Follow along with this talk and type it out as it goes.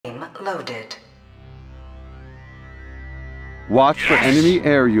loaded. Watch for enemy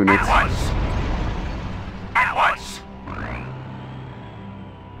air units. At once. At once.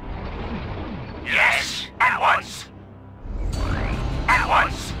 Yes, at once. At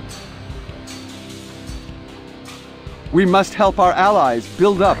once. We must help our allies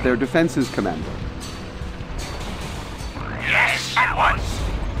build up their defenses, Commander. Yes, at once.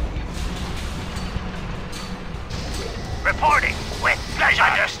 Reporting with pleasure.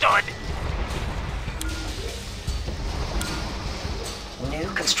 Understood. New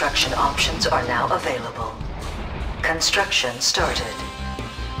construction options are now available. Construction started.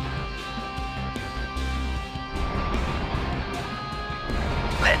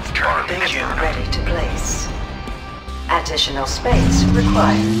 Let's turn Building ready to place. Additional space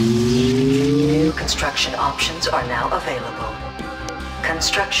required. New construction options are now available.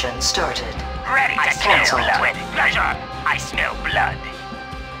 Construction started. Ready to Cancel. kill with pleasure. I smell blood.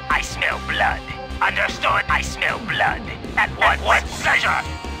 I smell blood. Understood. I smell blood. At once. With pleasure.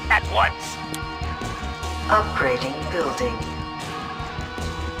 At once. Upgrading building.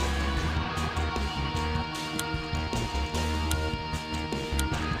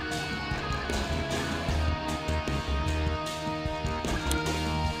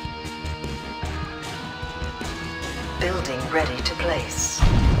 Building ready to place.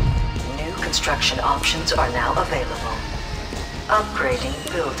 New construction options are now available. Upgrading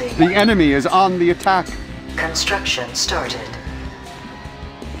building. The enemy is on the attack. Construction started.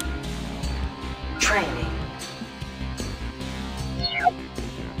 Training.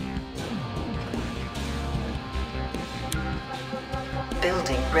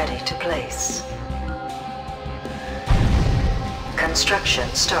 Building ready to place. Construction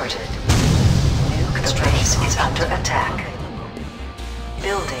started. New construction is under attack.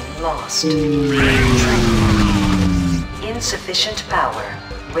 Building lost. Training. Insufficient power.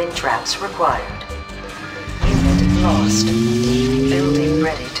 Wind traps required. Unit lost. Building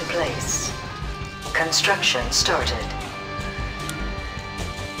ready to place. Construction started.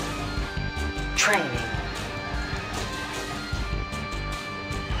 Training.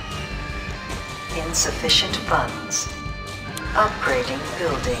 Insufficient funds. Upgrading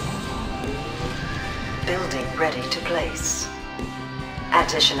building. Building ready to place.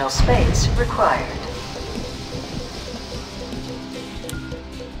 Additional space required.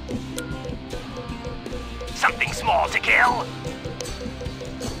 Something small to kill.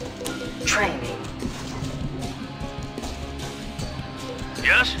 Training.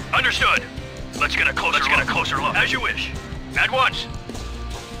 Yes, understood. Let's get a closer look. As you wish. At once.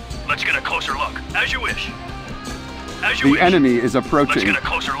 Let's get a closer look. As you wish. As you The wish. enemy is Let's approaching. get a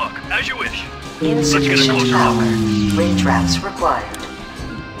closer look. As you wish. Insufficient closer power. look. Wind traps required.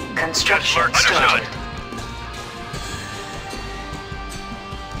 Construction Yes, sir. started. Understood.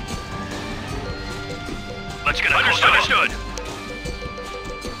 Let's get a closer look. Understood.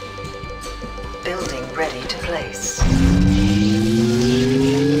 Building ready to place.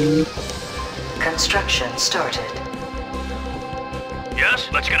 Construction started. Yes,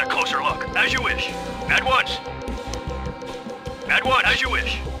 let's get a closer look. As you wish. At once. At once. As you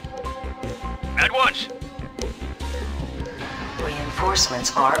wish. At once.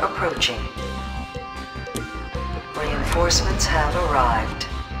 Reinforcements are approaching. Reinforcements have arrived.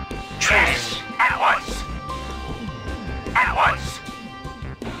 Training. Yes, at once. At once.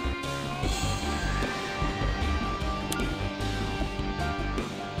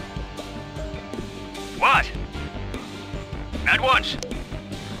 What? At once.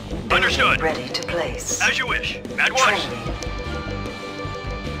 Building Understood. ready to place. As you wish. At once. Training.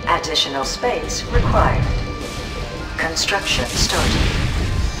 Additional space required. Construction started.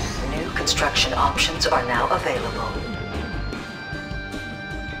 New construction options are now available.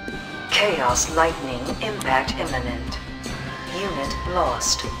 Chaos lightning impact imminent. Unit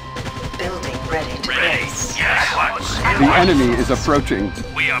lost. Building ready to Ready. place. Yes. At once. At The once. enemy is approaching.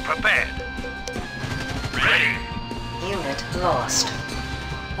 We are prepared. Ready. Unit lost.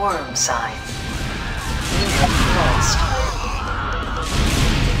 Worm sign. Unit lost.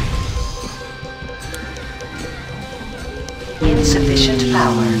 Insufficient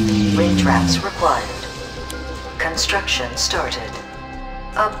power. Wind traps required. Construction started.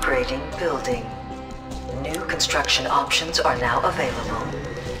 Upgrading building. New construction options are now available.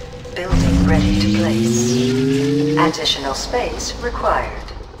 Building ready to place. Additional space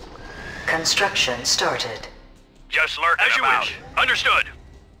required. Construction started. Just lurking as you wish. Understood.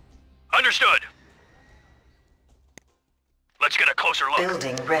 Understood. Let's get a closer look.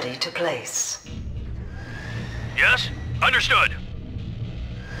 Building ready to place. Yes? Understood.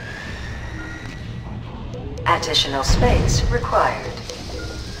 Additional space required.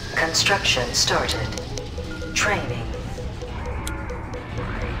 Construction started. Training.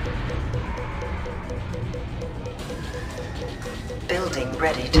 Building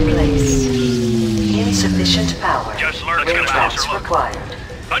ready to place. Insufficient power. Just learn to Ring get a closer tracks look. required.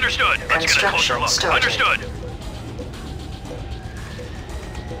 Understood. Let's get a closer Construction look. started. Understood.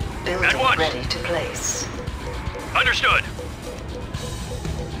 Building once. ready to place. Understood.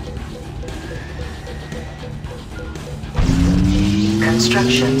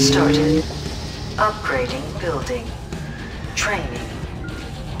 Construction started. Upgrading building. Training.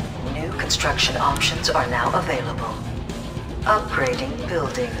 New construction options are now available. Upgrading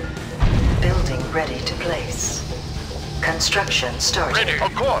building. Building ready to place. Construction started. Ready.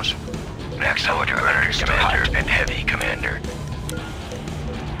 Of course. Next order, Commander and Heavy Commander.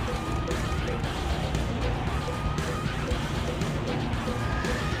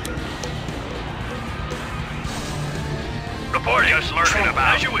 Reporting. Just learning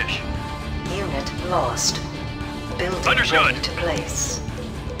about as you wish. Unit lost. Building Understood. ready to place.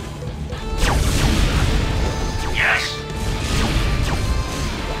 Yes.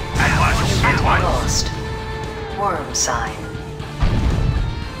 Unit lost. Worm sign.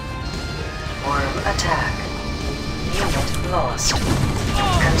 Worm attack. Unit lost.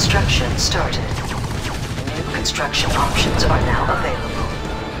 Construction started. New construction options are now available.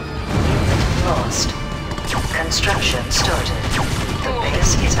 Unit lost. Construction started. The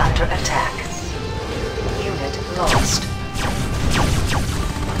base is under attack. Unit lost.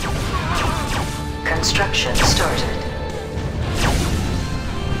 Construction started.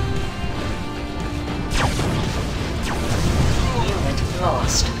 Unit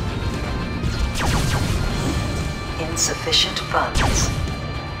lost. Insufficient funds.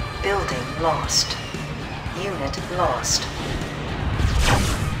 Building lost. Unit lost.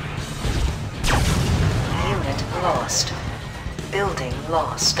 Unit lost. Building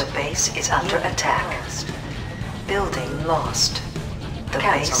lost. The base is under attack. Building lost. The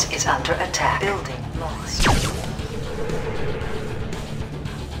base is under attack. Building lost.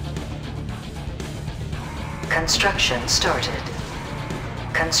 Construction started.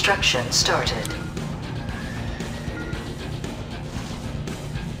 Construction started.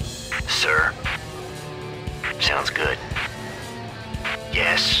 Sir. Sounds good.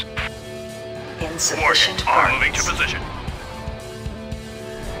 Yes. Insufficient Morgan, moving to funds. position.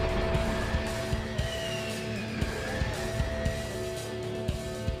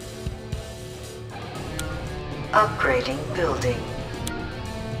 Upgrading building.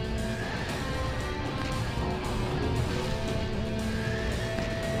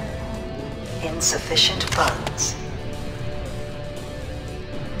 Insufficient funds.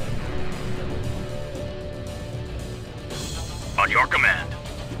 On your command.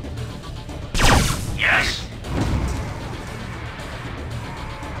 Yes.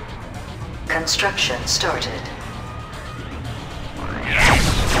 Construction started. Yes.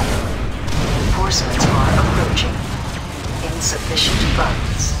 Reinforcements are approaching. Insufficient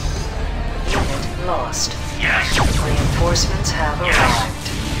funds. Unit lost. Yes. Reinforcements have Yes. arrived.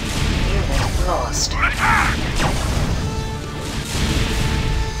 Unit lost. Attack.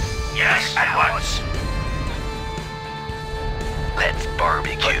 Yes. At once. Let's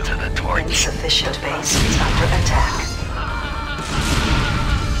barbecue to the torch. Insufficient base is under attack.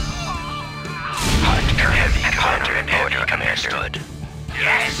 Hunter, Heavy Commander and Heavy Commander.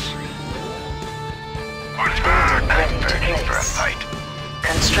 Yes. Building ready to Burning for a place. fight.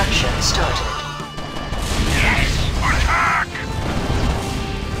 Construction started. Yes. Attack.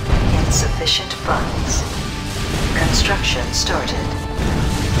 Insufficient funds. Construction started.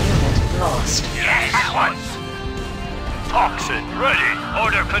 Unit lost. Yes. At once. Toxin ready.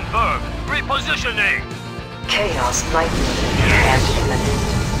 Order confirmed. Repositioning. Chaos lightning and imminent.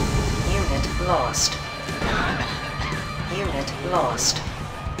 Unit lost. Unit lost.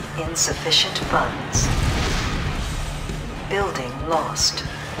 Insufficient funds. Building lost.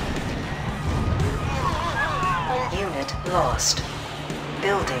 Unit lost.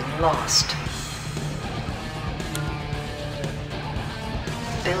 Building lost.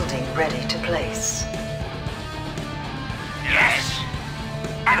 Building ready to place. Yes.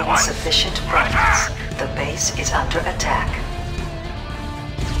 At once. Insufficient funds. The base is under attack.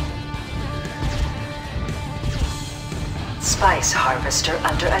 Spice harvester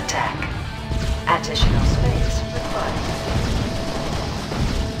under attack. Additional space required.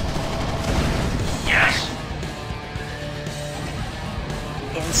 Yes.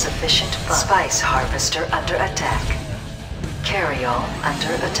 Insufficient funds. Spice harvester under attack. Carry-all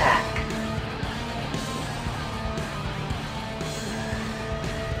under attack.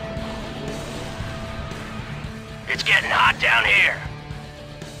 It's getting hot down here.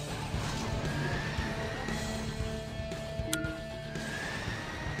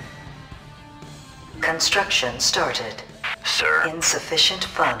 Construction started. Sir. Insufficient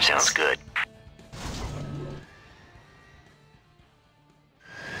funds. Sounds good.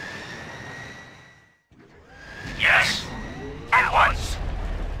 Yes. At once.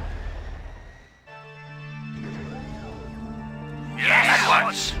 Yes. At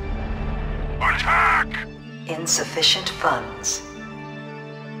once. Attack. Insufficient funds.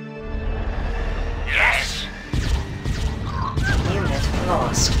 Yes. Unit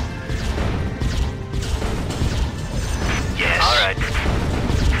lost. Yes. All right.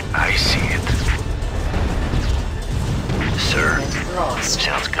 I see it. Sir. Unit lost.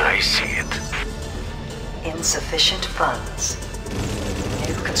 Sounds good. I see it. Insufficient funds.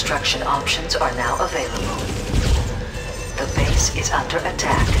 New construction options are now available. The base is under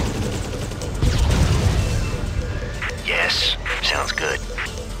attack. Yes. Sounds good.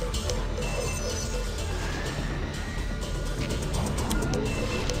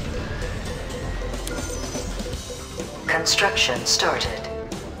 Construction started.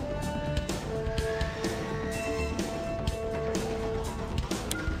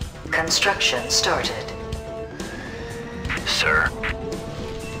 Construction started. Sir.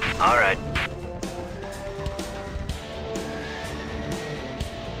 All right.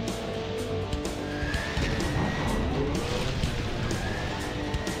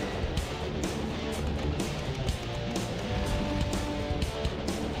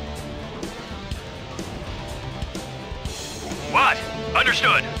 What?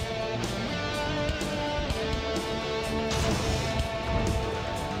 Understood.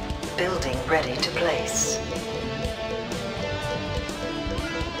 Building ready to place.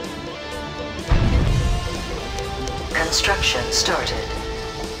 Construction started.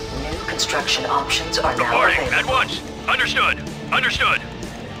 New construction options are now Reporting available. at once. Understood. Understood.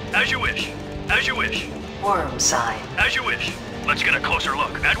 As you wish. As you wish. Worm sign. As you wish. Let's get a closer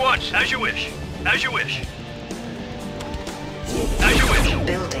look. At once. As you wish. As you wish. As you wish.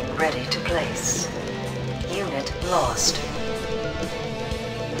 Building ready to place. Unit lost.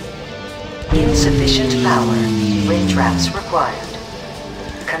 Insufficient power. Wind traps required.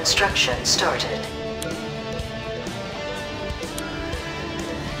 Construction started.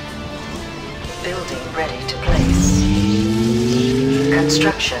 Building ready to place.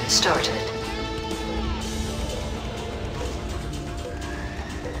 Construction started.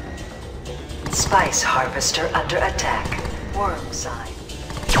 Spice harvester under attack. Worm sign.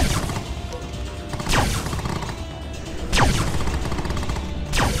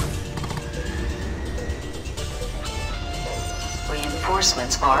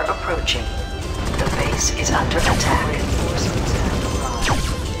 Reinforcements are approaching. The base is under attack. Reinforcements have arrived.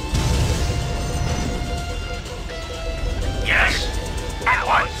 Yes. At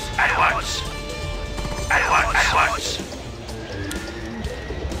once. At once. At once. At once.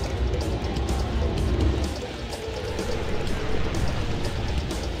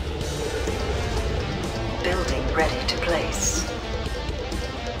 Building ready to place.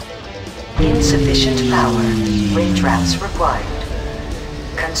 Insufficient power. Wind traps required.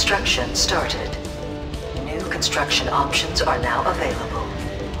 Construction started. New construction options are now available.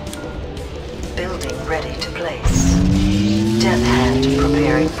 Building ready to place. Death hand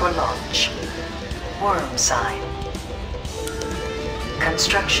preparing for launch. Worm sign.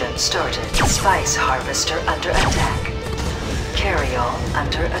 Construction started. Spice harvester under attack. Carry-all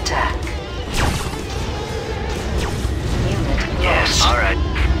under attack. Unit Yes. lost. All right.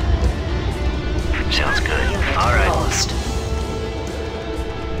 Sounds good. Unit All right. lost.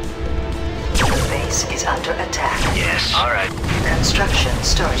 The base is under attack. Yes. All right. Construction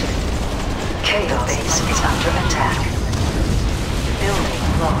started. Chaos base is under attack. Building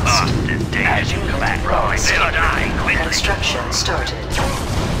lost. As you command, Roy. They'll die quickly. Construction started.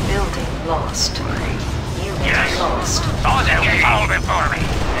 Building lost. Unit Yes. lost. Oh, they'll fall before me.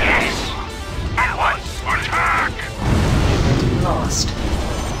 Yes. At once. Attack. Unit lost.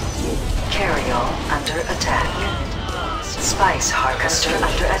 Carry-all under attack. Unit lost. Spice harvester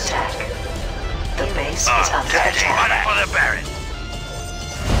under attack. The base is under One attack. for the Baron.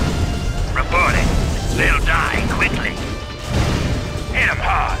 Reporting. They'll die quickly. Hit 'em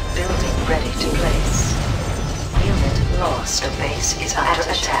hard. Building ready to place. Unit lost. The base is under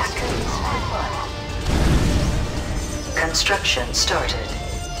attack. Construction started.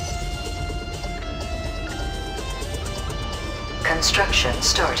 Construction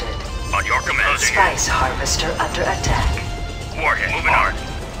started. On your command. Spice harvester under attack. Warhead. Moving on.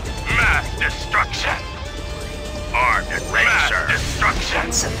 Mass destruction. Armed and ready, sir. Destruction.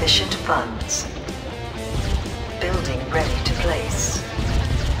 Insufficient funds. Building ready to place.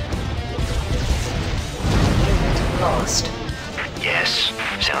 Unit lost. Yes.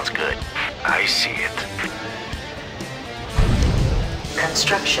 Sounds good. I I see it.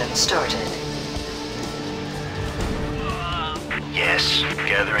 Construction started. Yes,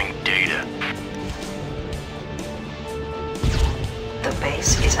 gathering data. The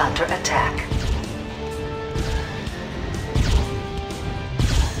base is under attack.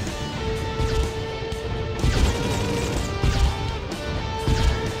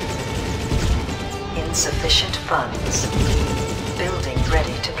 Insufficient funds. Building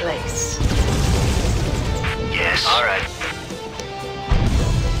ready to place. Yes. All right.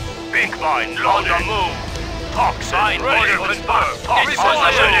 Big mine on the move. Toxin ready. Order confirmed. Toxin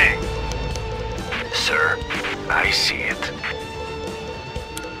ready. Sir, I see it.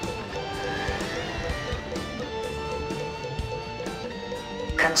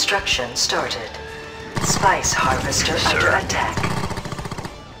 Construction started. Spice harvester Sir. under attack.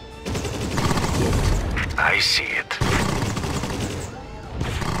 I see it.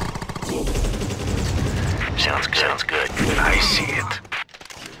 Sounds good. Sounds good. I see it.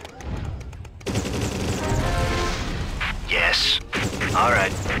 Yes. All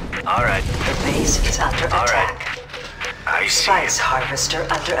right. All right. The base is under All right. attack. I see Spice it. harvester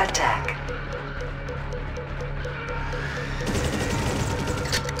under attack.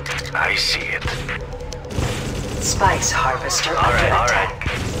 I see it. Spice harvester All under right. All right.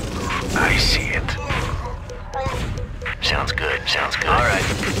 attack. I see it. Sounds good. Sounds good. All right.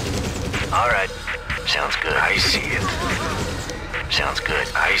 All right. Sounds good. I see it. Sounds good.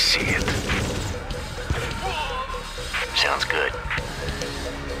 I see it. Sounds good.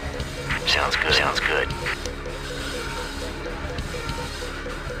 Sounds good. Sounds good.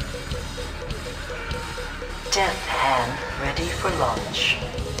 Death hand ready for launch.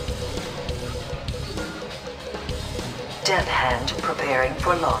 Death hand preparing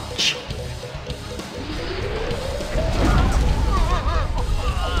for launch.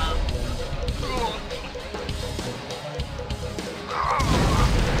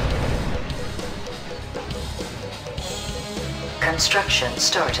 Construction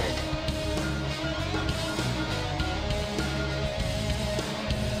started.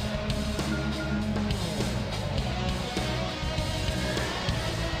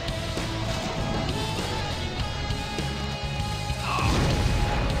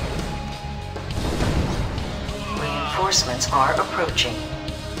 Reinforcements are approaching.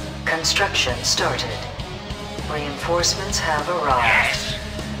 Construction started. Reinforcements have arrived. Yes.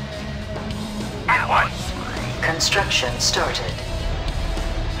 At once. Construction started.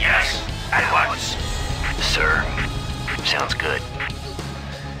 Yes. At once. Sir. Sounds good.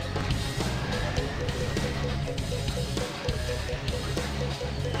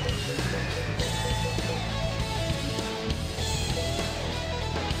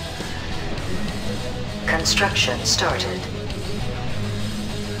 Construction started.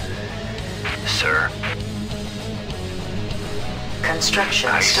 Sir. Construction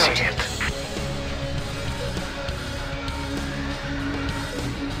I see started. it.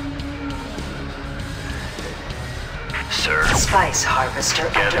 Sir. Spice harvester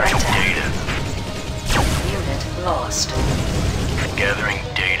under Gathering attack. data. Unit lost. Gathering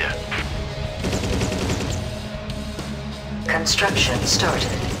data. Construction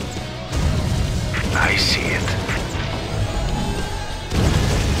started. I see it.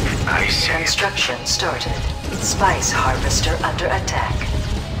 I see it. Construction started. Spice harvester under attack.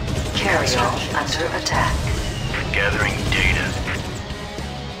 Carrier under attack. Gathering data.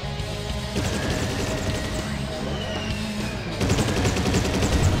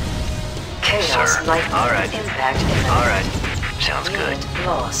 Chaos Sir. lightning All right. impact imminent. All right. Sounds good. Unit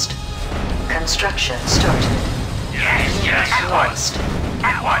lost. Construction started. Yes. Yes. Unit At lost. once.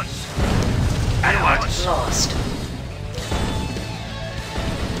 At once. At once. Lost.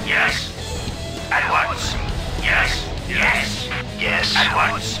 Yes. At once. Yes. Yes. Yes. At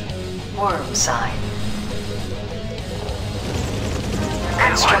once. Worm sign. At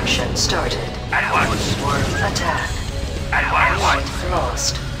Construction started. At once. Worm attack. At once. Unit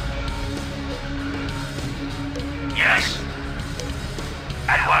lost. Yes.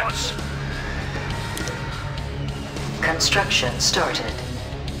 At once. Construction started.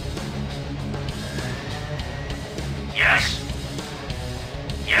 Yes.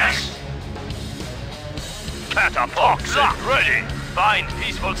 Yes. Catapult ready. Find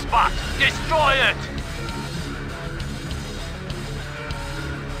peaceful spot. Destroy it.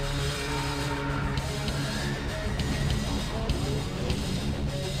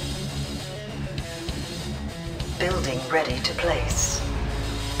 Building ready to place.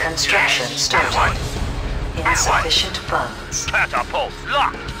 Construction Yes. started. At once. Insufficient funds. Catapult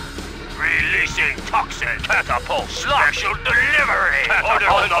locked. Releasing toxin. Catapult. Special delivery.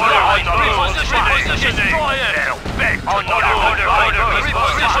 Catapult. Repositioning. Destroy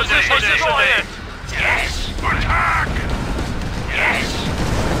it. Destroy it. Yes. Attack. Yes.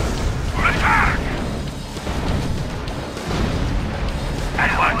 Attack.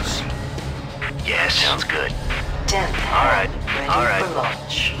 At once. Yes, sounds good. Death Alright, hand ready alright. for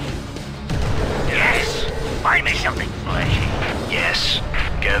launch. Yes. Find me something fleshy. Yes.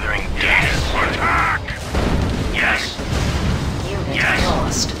 Gathering Yes. data. Attack. Yes. Unit Yes.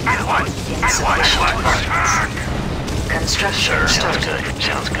 lost. At once. Insufficient funds. Attack. Construction Sir, sounds started. good.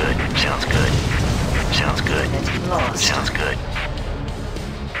 Sounds good. Sounds good. Sounds good. Unit lost. Sounds good.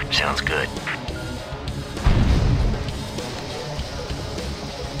 Sounds good.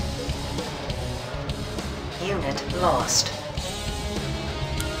 Unit lost.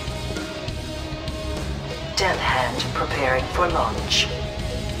 Death hand preparing for launch.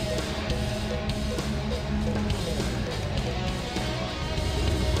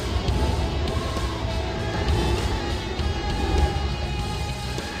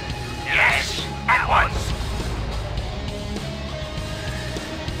 Yes. At once.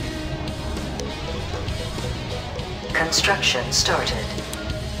 Construction started.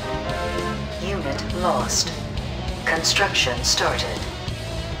 Unit lost. Construction started.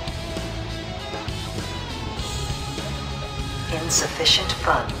 Insufficient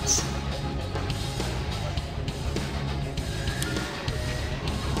funds.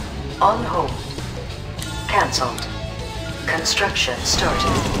 On hold. Cancelled. Construction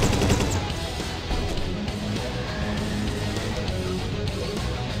started.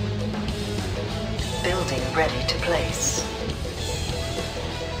 Building ready to place.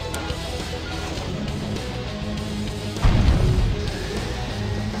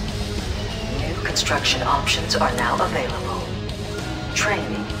 New construction options are now available.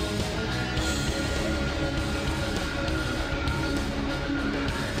 Training.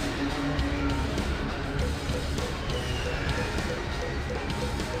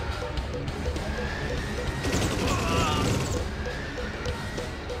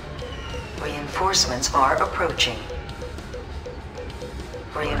 Reinforcements are approaching.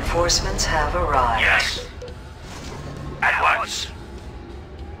 Reinforcements have arrived. Yes. At once.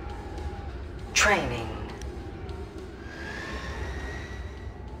 Training.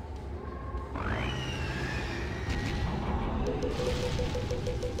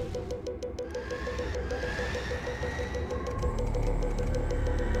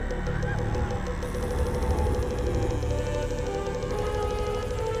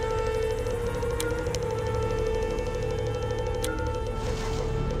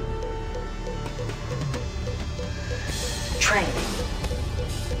 Training.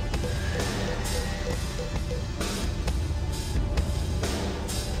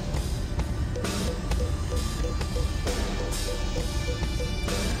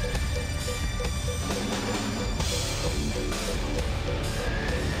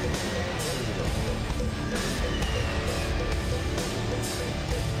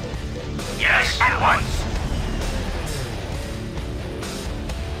 Yes. At once.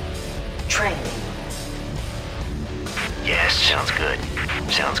 Training. Yes, sounds good.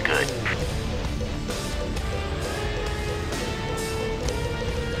 Sounds good.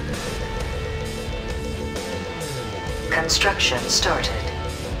 Construction started.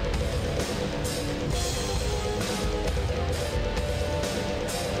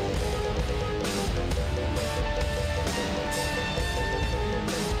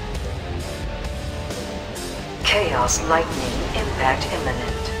 Chaos lightning impact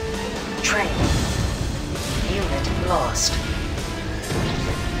imminent. Training. Unit lost.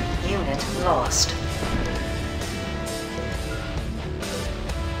 Unit lost.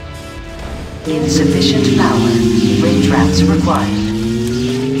 Insufficient power. Ray traps required.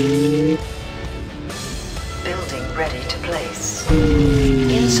 Building ready to place.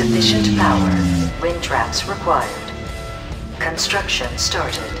 Insufficient power. Ring traps required. Construction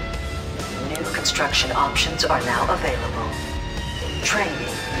started. New construction options are now available.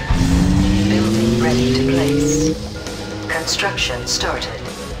 Training. Building ready to place. Construction started.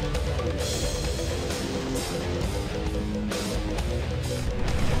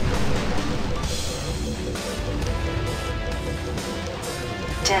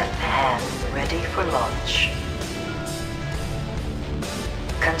 Death hand ready for launch.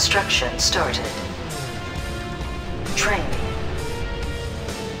 Construction started. Training.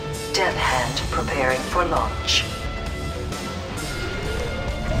 Death hand preparing for launch.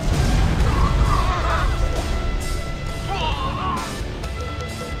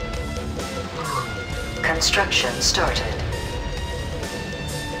 Construction started.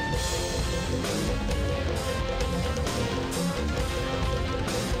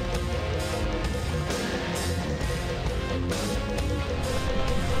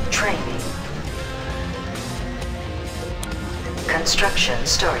 Construction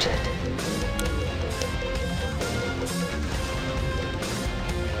started.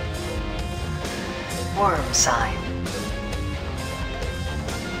 Worm sign.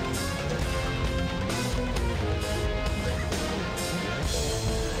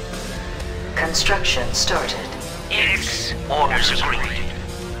 Construction started. X. Orders agreed.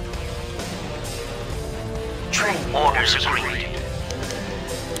 Training. Orders agreed.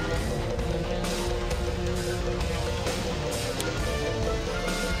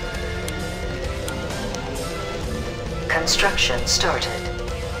 Construction started.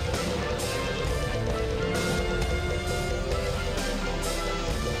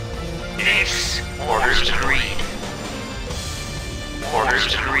 X. Orders agreed.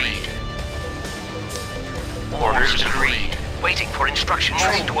 Orders agreed. Orders agreed. Waiting for instructions.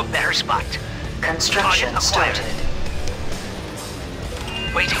 Moving to a better spot. Construction started.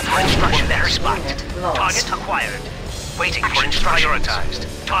 Waiting for instructions. Better spot. Unit lost. Target acquired. Waiting for instructions.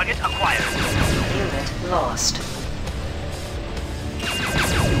 Prioritized. Target acquired. Unit lost.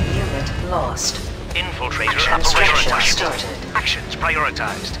 Unit lost. Infiltrator Construction prioritized. started. Actions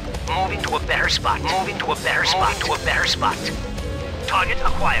prioritized. Moving to a better spot. Moving to a better spot. Moving to a better spot. Target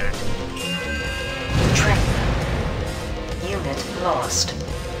acquired. Training. Unit lost.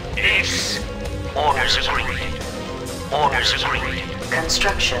 X. Orders agreed. Orders agreed.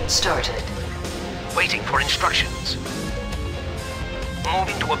 Construction started. Waiting for instructions.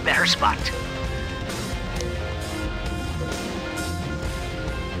 Moving to a better spot.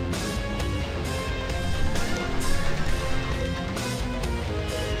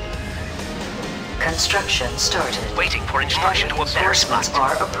 Construction started. Waiting for instruction to a better spot.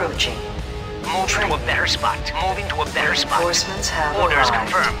 Reinforcements are approaching. Moving to a better spot. Moving to a better spot. Reinforcements have Orders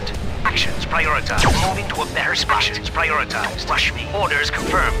arrived. confirmed. Actions prioritized. Moving to a better spot. Actions prioritized. Rush me. Orders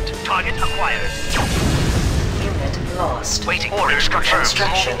confirmed. Target acquired. Unit lost. Waiting for instructions.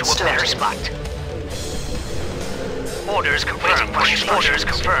 Construction Moving to a better spot. Orders confirmed. Orders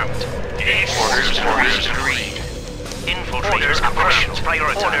confirmed. Orders agreed. Infiltrators operations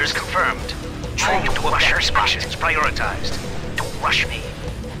prioritized. Orders confirmed. Moving to a better spot. Actions prioritized. Don't rush me.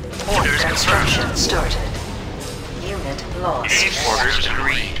 Orders Construction confirmed. started. Unit lost. Orders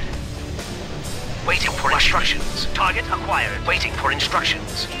agreed. Waiting for instructions. Target acquired. Waiting for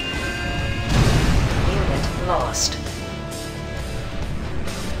instructions. Unit lost.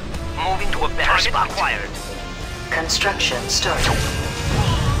 Moving to a better spot. Acquired. Construction started.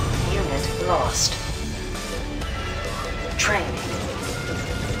 Unit lost. Training.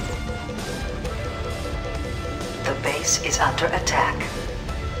 The base is under attack.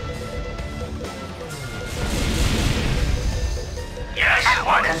 Yes,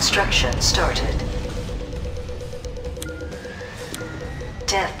 what? Construction started.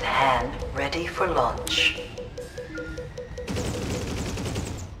 Death hand ready for launch.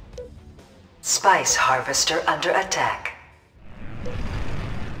 Spice harvester under attack.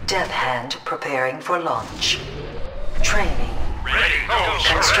 Death hand preparing for launch. Training. Ready, no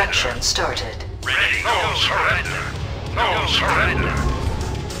Construction started. Ready, no surrender. No surrender.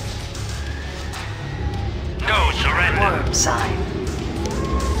 No surrender. Worm sign.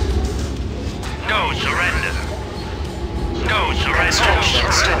 No surrender. No surrender.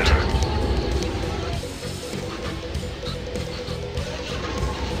 Construction started.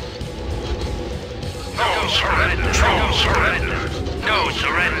 No surrender. No surrender. No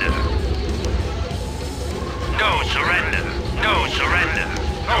surrender. No surrender. No surrender.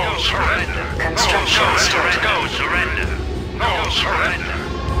 No surrender. Construction started. No surrender. No surrender.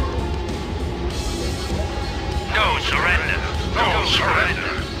 No surrender. No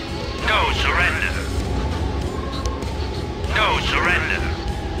surrender. No surrender. No surrender.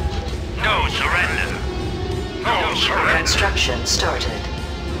 No surrender. No surrender. Construction started.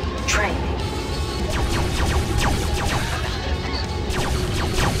 Training.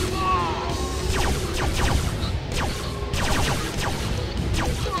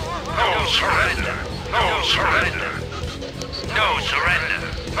 No surrender. No surrender. No surrender.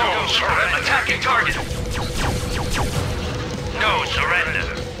 No surrender. Attacking target. No surrender.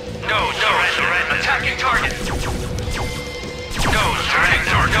 No surrender. Attacking target. No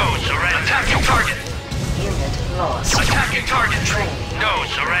surrender. No surrender. Attacking target. Unit lost. Attacking target. Training. No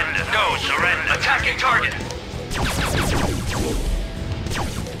surrender. No surrender. Attacking target.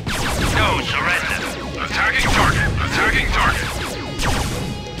 No surrender. Attacking target. Attacking target.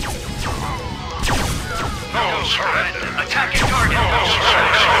 No surrender. Attacking target. No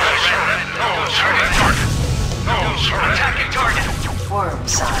surrender. No surrender. No surrender. Attacking target. Worm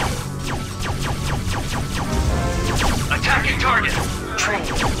sign. Attacking target.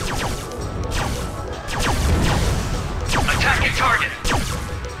 Training. Attacking target.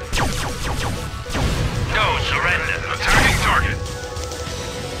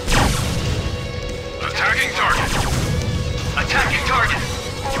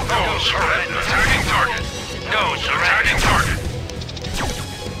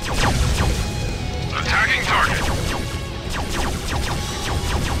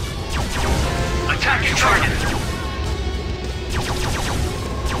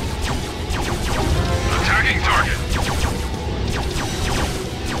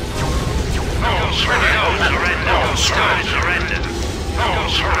 surrender. No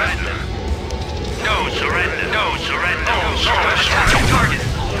surrender. No surrender. No surrender. No surrender. Attacking target.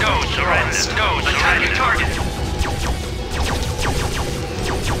 No surrender. No attacking target.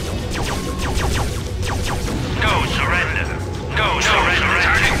 No surrender. No surrender.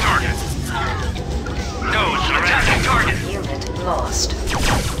 Attacking target. No surrender. Attacking target. Unit lost.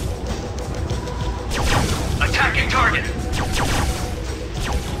 Attacking target.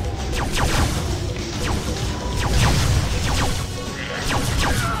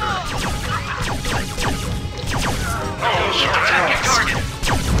 Attacking target.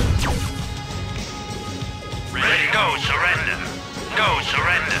 Ready. No surrender. No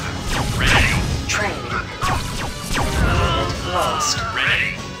surrender. Ready. Training. Unit lost.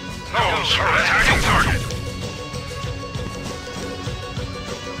 Ready. No surrender. Attacking target.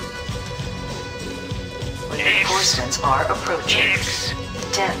 Reinforcements are approaching.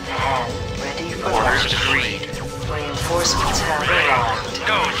 10th hand ready for Orders launch. agreed. Reinforcements have arrived.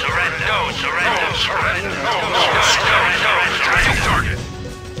 No surrender. No surrender. No surrender. No No surrender. No attacking target.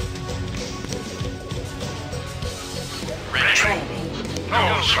 Ready. Training. No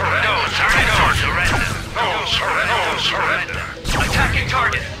surrender. No surrender. No surrender. No surrender. No surrender. Attacking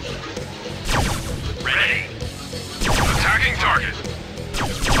target. Ready. Attacking target.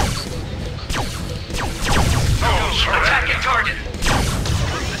 No surrender. Attacking target.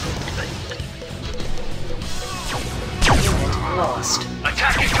 Unit lost.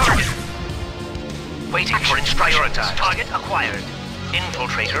 Attacking target. Waiting for instructions. Target acquired.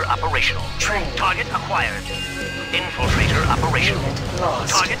 Infiltrator operational. Training. Target acquired. Infiltrator operational. Unit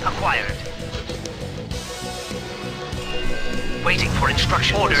lost. Target acquired. Waiting for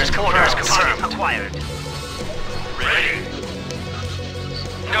instructions. Orders confirmed. Target acquired. Ready.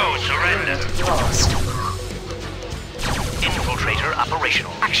 No surrender. Unit lost. Infiltrator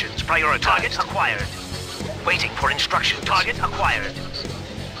operational. Actions prioritized. Target acquired. Waiting for instructions. Target acquired.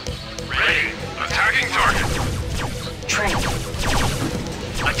 Ready. Attacking target. Training.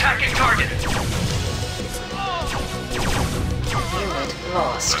 Attacking target. Unit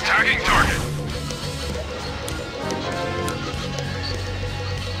lost. Attacking target.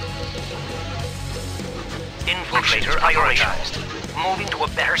 Infiltrator prioritized. Moving to a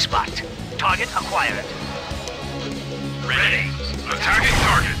better spot. Target acquired. Ready. Attacking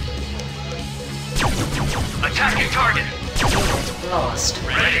target. Attacking target. Unit lost.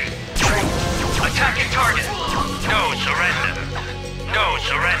 Ready. Training. Attacking target. No surrender. No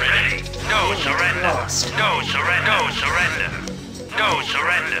surrender. Ready. No surrender. Lost. No surrender. No surrender. No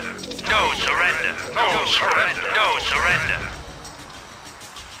surrender. No surrender. No surrender. No surrender.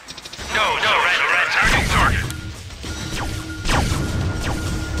 No surrender. Attacking target.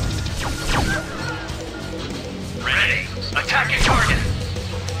 Ready. Attacking target.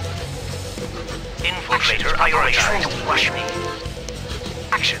 Infiltrator prioritized. Rush me.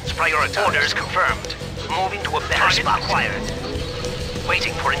 Actions prioritized. Orders confirmed. Moving to a better spot. Acquired.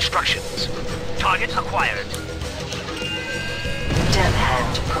 Waiting for instructions. Target acquired. 10th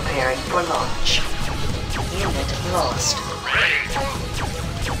hand preparing for launch. Unit lost.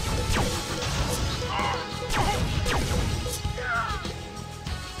 Ready.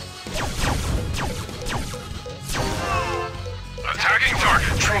 Attacking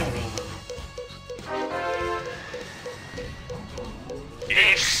target. Training.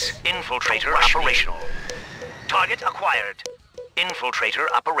 Infiltrator operational. Target acquired. Infiltrator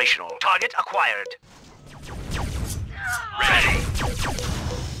operational. Target acquired. Ready.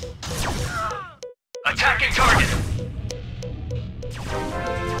 Attacking target.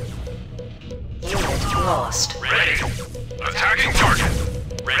 Unit lost. Ready. Attacking target.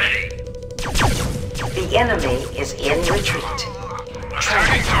 Ready. The enemy is in retreat.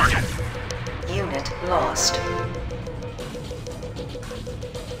 Attacking target. Unit lost.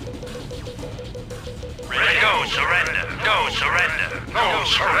 Ready. No surrender. No surrender. No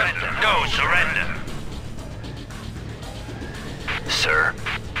surrender. No surrender. Sir.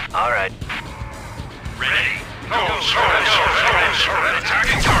 All right. Ready. No surrender. No surrender.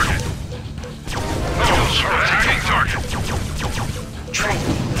 Attacking target. No surrender. Attacking target.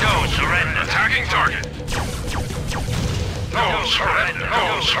 Training. No surrender. Attacking target. No surrender.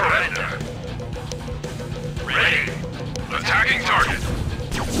 No surrender. Ready. Attacking target.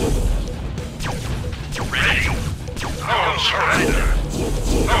 Ready. No surrender.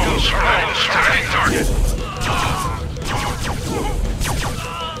 No surrender. Attacking target.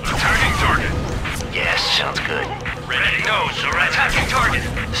 Attacking target. Yes, sounds good. Ready. No surrender. Attacking target.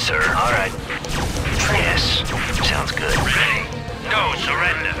 Sir. All right. Yes, sounds good. Ready. No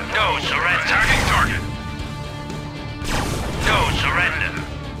surrender. No surrender. Attacking target. No surrender.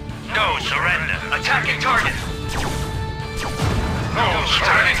 No surrender. Attacking target.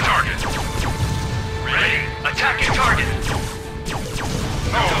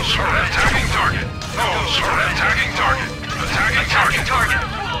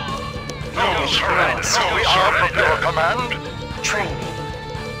 No we are of your surrender. command. Training.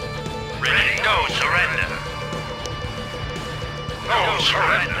 Ready? No surrender. No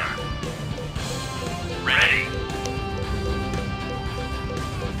surrender. Ready?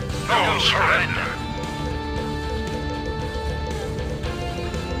 No surrender.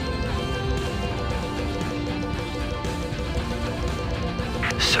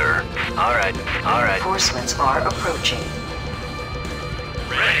 Sir. All right. Reinforcements are approaching.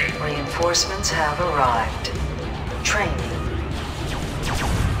 Ready? Reinforcements have arrived. Training.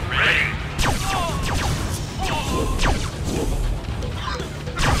 Ready?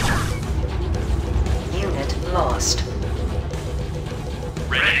 Unit lost.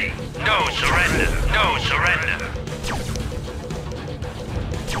 Ready? No surrender. No surrender.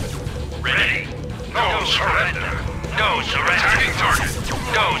 Ready? No surrender. No surrender. Attacking target.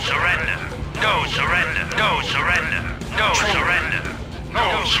 No surrender. No surrender. No surrender. No surrender.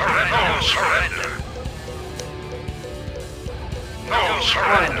 No surrender. No surrender. No Warning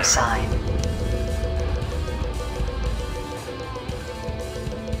surrender. sign.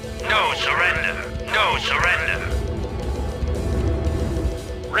 No surrender. No surrender.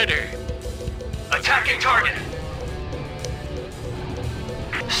 Ready. Attacking target.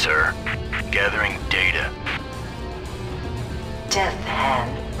 Sir. Gathering data. Death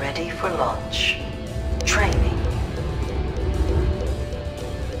hand ready for launch. Training.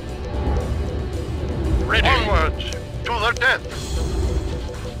 Ready. Onwards to the death.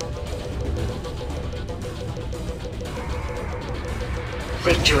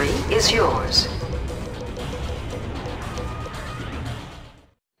 Victory is yours.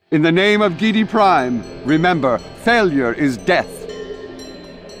 In the name of Gidi Prime, remember, failure is death.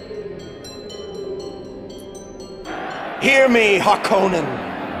 Hear me, Harkonnen.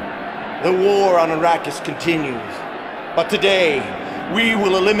 The war on Arrakis continues. But today, we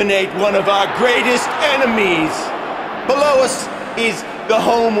will eliminate one of our greatest enemies. Below us is the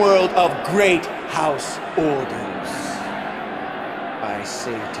homeworld of Great House Ordos. I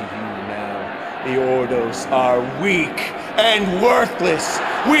say to you now, the Ordos are weak and worthless.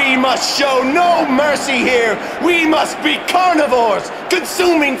 We must show no mercy here. We must be carnivores,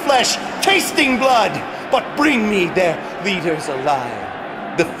 consuming flesh, tasting blood. But bring me their leaders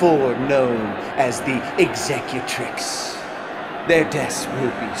alive, the four known as the Executrix. Their deaths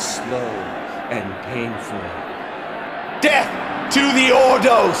will be slow and painful. Death to the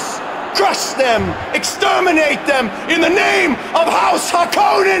Ordos! Crush them! Exterminate them in the name of House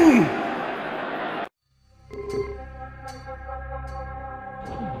Harkonnen!